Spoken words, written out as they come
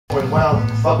Well,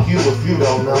 fuck you if you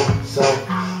don't know. So,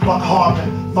 fuck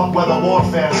Harvin, fuck weather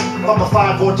warfare, fuck the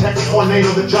 5 vortex tornado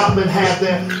that Joplin had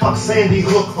there, fuck Sandy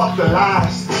Hook, fuck the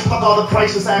lies, fuck all the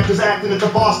crisis actors acting at the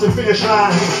Boston finish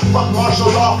line, fuck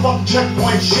martial law, fuck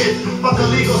checkpoint shit, fuck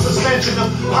illegal suspension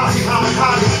of posse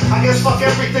kamikazes. I guess fuck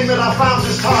everything that I found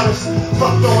just taught us.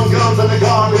 Fuck throwing guns in the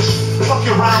garbage, fuck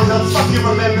your roundups, fuck your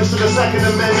amendments to the Second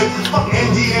Amendment, fuck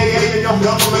NDAA in your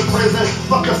government prison,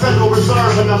 fuck the Federal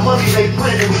Reserve and the money they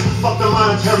printing, fuck the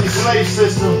monetary slave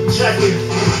system, check it,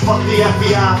 fuck the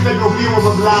FBI, Federal Bureau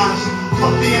of Lies,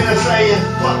 fuck the NSA and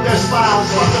fuck their spies,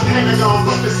 fuck the Pentagon,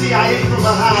 fuck the CIA from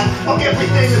behind, fuck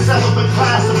everything that's ever been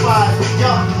classified,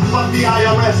 yeah, fuck the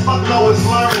IRS, fuck Lois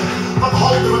Lerner, fuck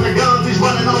Holder with the guns, he's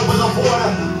running over the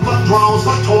border, fuck drones,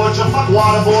 fuck torture, fuck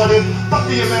waterboarding, fuck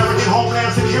the American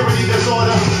Homeland Security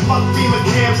disorder, fuck FEMA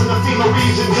camps and the FEMA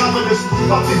region governors,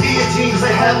 fuck the guillotines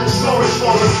they have in storage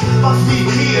for us, fuck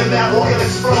BP and that oil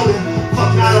exploding,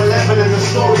 fuck 9/11 and the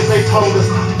stories they told us,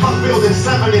 fuck Building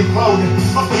 7 imploding,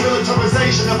 fuck the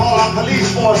militarization of all our police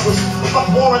forces, fuck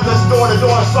warrantless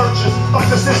door-to-door searches, fuck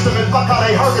the system and fuck how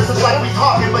they hurt us. It's like we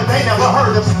talking but they never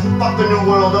heard us. Fuck the New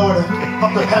World Order,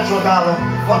 fuck the petrodollar,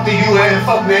 fuck the UN,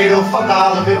 fuck NATO, fuck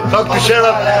all of it, fuck the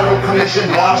sheriff, Federal Commission,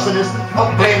 larcenists,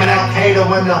 fuck blaming Al-Qaeda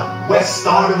when the West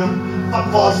started them, fuck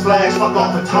false flags, fuck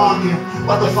all the talking,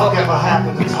 what the fuck ever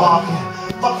happened to talking?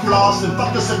 Fuck flossing,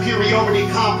 fuck the superiority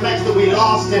complex that we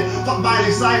lost in, fuck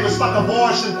Miley Cyrus, fuck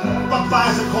abortion, fuck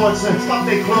FISA courts and fuck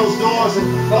they closed doors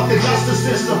and fuck the justice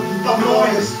system, fuck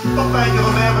lawyers, fuck Bank of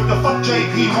America, fuck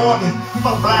JP Morgan,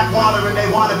 fuck Blackwater and they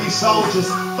wannabe soldiers,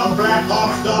 fuck Black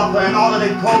Hawks, DARPA and all of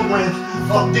their programs,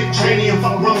 fuck Dick Cheney and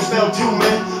fuck Rumsfeld too,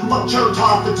 man, fuck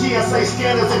Chertoff, the TSA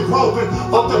scanners and groping,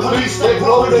 fuck the police that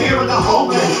groping here in the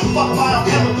homeland, fuck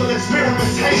biochemical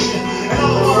experimentation, in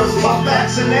other words, fuck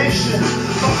vaccination,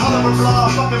 fuck color of law,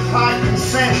 fuck implied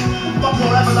consent, fuck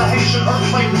wherever the Haitian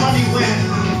earthquake money went,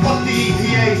 fuck the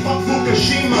EPA, fuck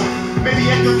Fukushima, maybe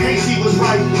Edgar Casey was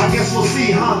right, I guess we'll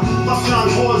see, huh? Fuck John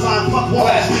Corzine, fuck Wall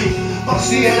Street, fuck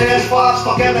CNN, Fox,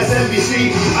 fuck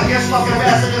MSNBC, I guess fuck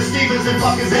Ambassador Stevens and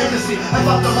fuck his embassy, and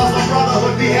fuck the Muslim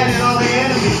Brotherhood beheading all their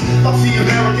enemies, fuck the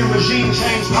American regime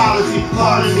change policy,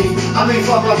 pardon me, I mean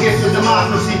fuck against the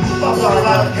democracy, fuck what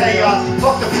about chaos,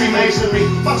 fuck the Freemasonry,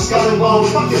 fuck Skull and Bones,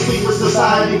 fuck your secret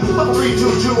society, fuck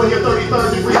 322 and your 33rd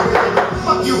degree prison,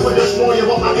 fuck you for destroying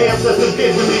what my ancestors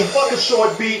did to me, fuck a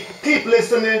short beat, keep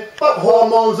listening, fuck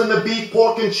hormones in the beef,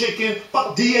 pork and chicken,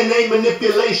 fuck DNA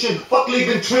manipulation, fuck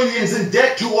leaving trillions in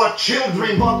debt to our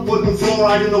children, fuck putting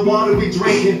fluoride in the water we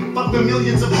drinking, fuck the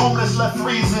millions of homeless left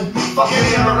freezing, fuck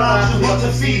any other option but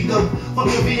to feed them, fuck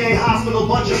the VA hospital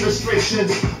budget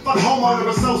restrictions, fuck homeowner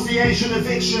association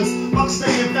evictions, fuck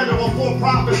state and federal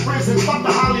for-profit prisons, fuck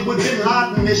the Hollywood Bin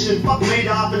Laden mission, fuck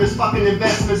Madoff and his fucking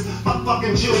investments, fuck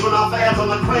fucking children off ads on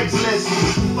the Craigslist,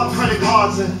 fuck credit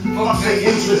cards and fuck their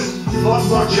interest, fuck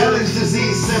Morgellons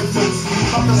disease symptoms,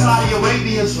 fuck the Saudi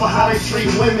Arabians for how they treat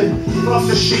women, fuck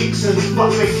the sheiks and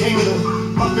fuck their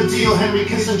kingdom, fuck the deal Henry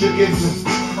Kissinger gives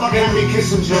them, fuck Henry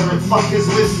Kissinger and fuck his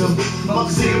wisdom, fuck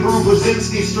Zygmunt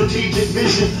Brzezinski's strategic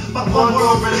vision, fuck one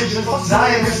world religion, fuck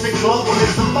Zionistic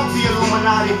globalism, fuck the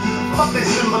Illuminati, fuck their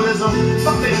symbolism,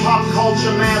 fuck their pop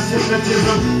culture mass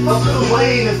hypnotism, fuck Lil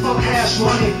Wayne and fuck Cash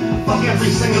Money, fuck every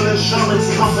single insurance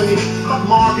company, fuck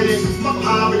marketing, fuck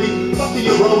poverty, fuck the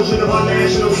erosion of our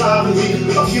national sovereignty,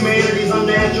 fuck humanity's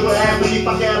unnatural apathy,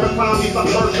 fuck Abercrombie, fuck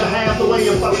Berkshire Hathaway,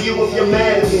 and fuck you if you're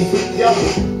mad at me, yo.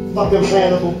 Fuck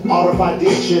implantable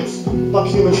RFID chips, fuck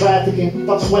human trafficking,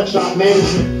 fuck sweatshop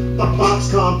management, fuck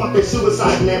Foxconn, fuck their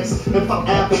suicide nets, and fuck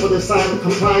Apple for their silent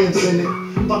compliance in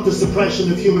it, fuck the suppression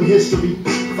of human history,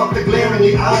 fuck the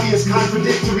glaringly obvious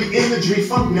contradictory imagery,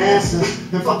 fuck NASA,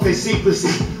 and fuck their secrecy,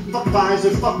 fuck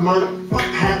Pfizer, fuck Merck, fuck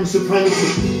patent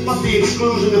supremacy, fuck the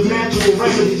exclusion of natural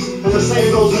remedies, and the same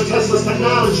goes for Tesla's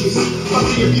technologies, fuck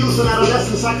the abuse of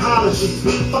adolescent psychology,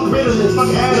 fuck Ritalin, fuck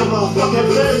Adderall, fuck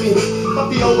amphetamines, fuck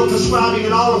the overprescribing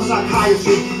in all of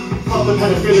psychiatry, fuck the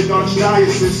pedophilic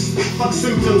archdiocese, fuck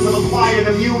symptoms of acquired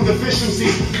immune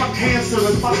deficiency, fuck cancer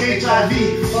and fuck HIV,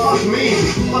 fuck me,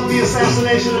 fuck the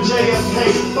assassination of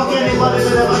JFK, fuck anybody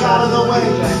that ever got in the way,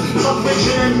 fuck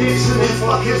Richard M. Nixon and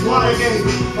fuck his Watergate,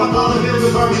 fuck all the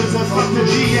Bilderbergers and fuck the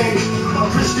GA, fuck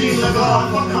Christine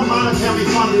Lagarde, fuck her monetary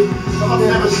funding, fuck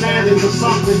never standing for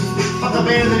something, fuck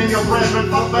abandoning your brethren,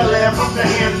 fuck Bel Air, fuck the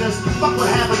Hamptons, fuck what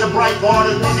happened to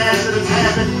Breitbart and fuck accidents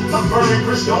happen, fuck burning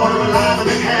Chris daughter alive in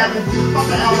the cabin, fuck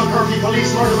the Albuquerque police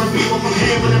murdering people from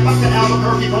Camden, and fuck the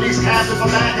Albuquerque police captain for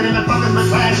backing him and fucking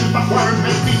retraction, fuck murdering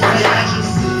rich people in their actions,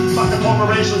 fuck the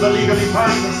corporations illegally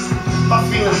purchased, fuck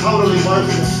feeling totally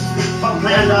worthless, fuck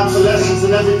planned obsolescence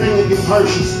and everything that you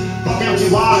purchase, Fuck empty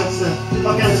wallets and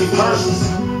fuck empty purses.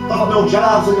 Fuck no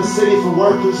jobs in the city for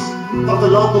workers. Fuck the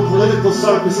local political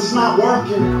circus, it's not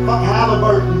working. Fuck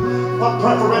Halliburton. Fuck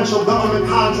preferential government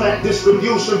contract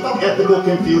distribution. Fuck ethical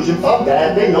confusion. Fuck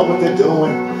that, they know what they're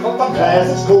doing. Fuck class,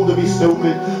 it's cool to be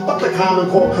stupid. Fuck the Common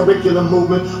Core curriculum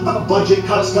movement. Fuck budget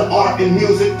cuts to art and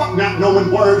music. Fuck not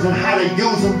knowing words and how to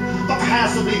use them. Fuck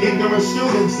passively ignorant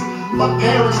students. Fuck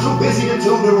parents too busy to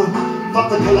tutor them.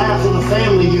 Fuck the collapse of the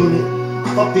family unit.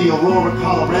 Fuck the Aurora,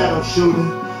 Colorado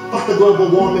shooting. Fuck the global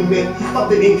warming myth. Fuck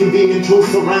the inconvenient truth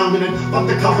surrounding it. Fuck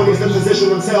the companies that position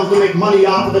themselves to make money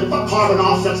off of it. Fuck carbon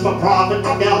offsets for profit.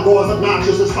 Fuck Al Gore's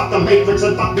obnoxiousness. Fuck the Matrix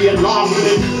and fuck being lost in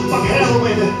it. Fuck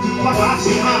heroin and fuck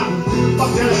Oxycontin.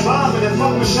 Fuck Dennis Rodman and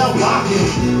fuck Michelle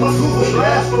Bachmann. Fuck Google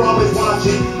Glass for always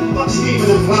watching. Fuck scheming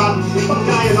and plotting. Fuck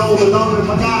dying old alone and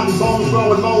forgotten. Bones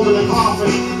growing mold in the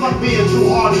coffin. Fuck being too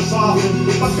hard and softened.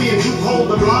 Fuck being too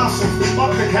cold to blossom.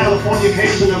 Fuck the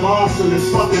Californication of Austin. And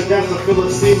fuck the death of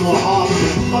Philip Seymour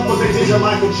Hoffman. Fuck what they did to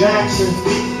Michael Jackson.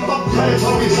 Fuck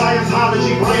predatory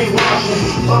Scientology brainwashing.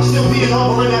 Fuck still being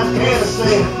over in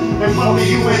Afghanistan. And fuck the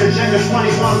UN Agenda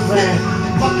 21 plan.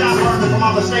 Fuck not learning from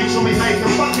all the mistakes when we make them.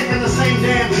 Fuck kicking the same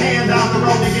damn can down the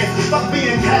road again. Fuck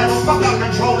being cattle. Fuck out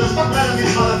controllers. Fuck letting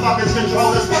these motherfuckers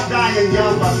control us. Fuck dying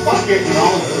young, but fuck getting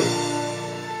older.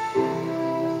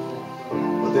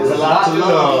 But there's a lot to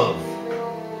love.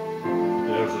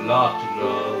 There's a lot to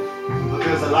love. But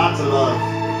there's a lot to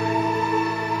love.